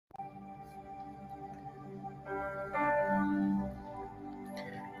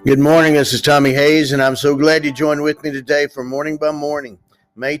Good morning. This is Tommy Hayes, and I'm so glad you joined with me today for Morning by Morning,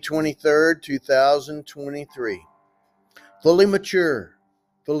 May 23rd, 2023. Fully mature,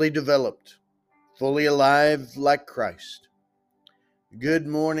 fully developed, fully alive like Christ. Good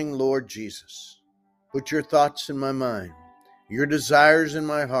morning, Lord Jesus. Put your thoughts in my mind, your desires in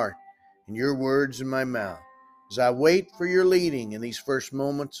my heart, and your words in my mouth as I wait for your leading in these first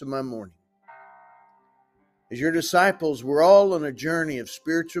moments of my morning. As your disciples, we're all on a journey of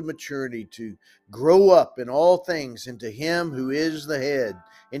spiritual maturity to grow up in all things into Him who is the head,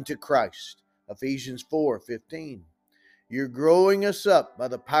 into Christ. Ephesians 4:15. You're growing us up by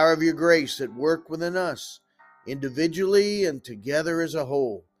the power of your grace at work within us, individually and together as a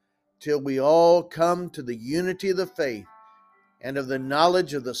whole, till we all come to the unity of the faith and of the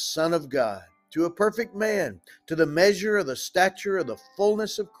knowledge of the Son of God, to a perfect man, to the measure of the stature of the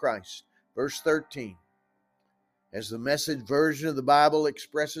fullness of Christ. Verse 13. As the Message version of the Bible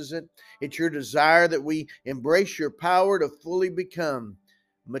expresses it, it's your desire that we embrace your power to fully become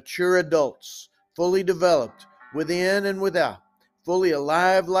mature adults, fully developed within and without, fully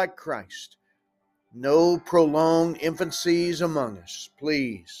alive like Christ. No prolonged infancies among us,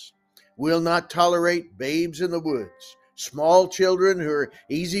 please. We'll not tolerate babes in the woods, small children who are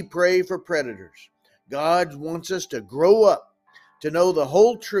easy prey for predators. God wants us to grow up, to know the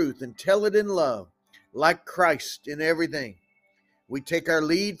whole truth and tell it in love, like Christ in everything. We take our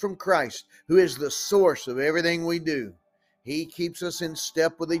lead from Christ, who is the source of everything we do. He keeps us in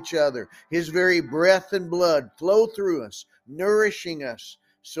step with each other. His very breath and blood flow through us, nourishing us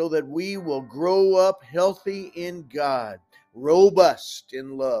so that we will grow up healthy in God, robust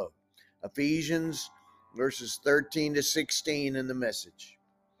in love. Ephesians verses 13 to 16 in the Message.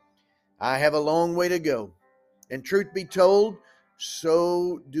 I have a long way to go, and truth be told,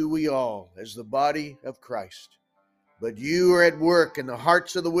 so do we all as the body of Christ. But you are at work in the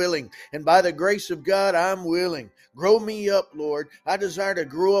hearts of the willing, and by the grace of God, I'm willing. Grow me up, Lord. I desire to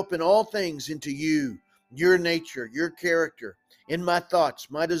grow up in all things into you, your nature, your character, in my thoughts,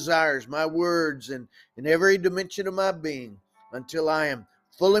 my desires, my words, and in every dimension of my being, until I am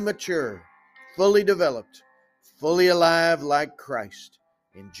fully mature, fully developed, fully alive like Christ.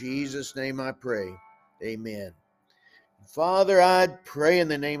 In Jesus' name I pray. Amen. Father, I pray in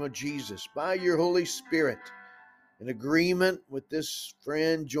the name of Jesus, by your Holy Spirit, in agreement with this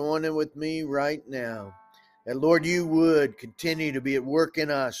friend joining with me right now, that Lord, you would continue to be at work in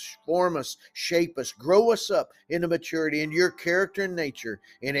us, form us, shape us, grow us up into maturity in your character and nature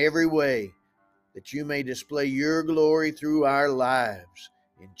in every way, that you may display your glory through our lives.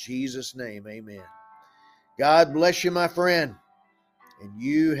 In Jesus' name, amen. God bless you, my friend, and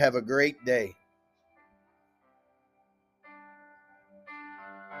you have a great day.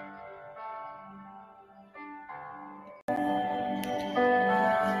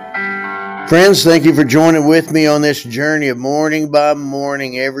 Friends, thank you for joining with me on this journey of morning by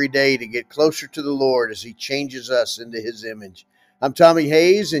morning every day to get closer to the Lord as He changes us into His image. I'm Tommy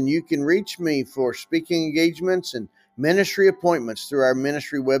Hayes, and you can reach me for speaking engagements and ministry appointments through our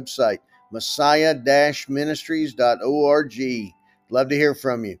ministry website, messiah-ministries.org. Love to hear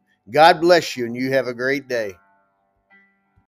from you. God bless you, and you have a great day.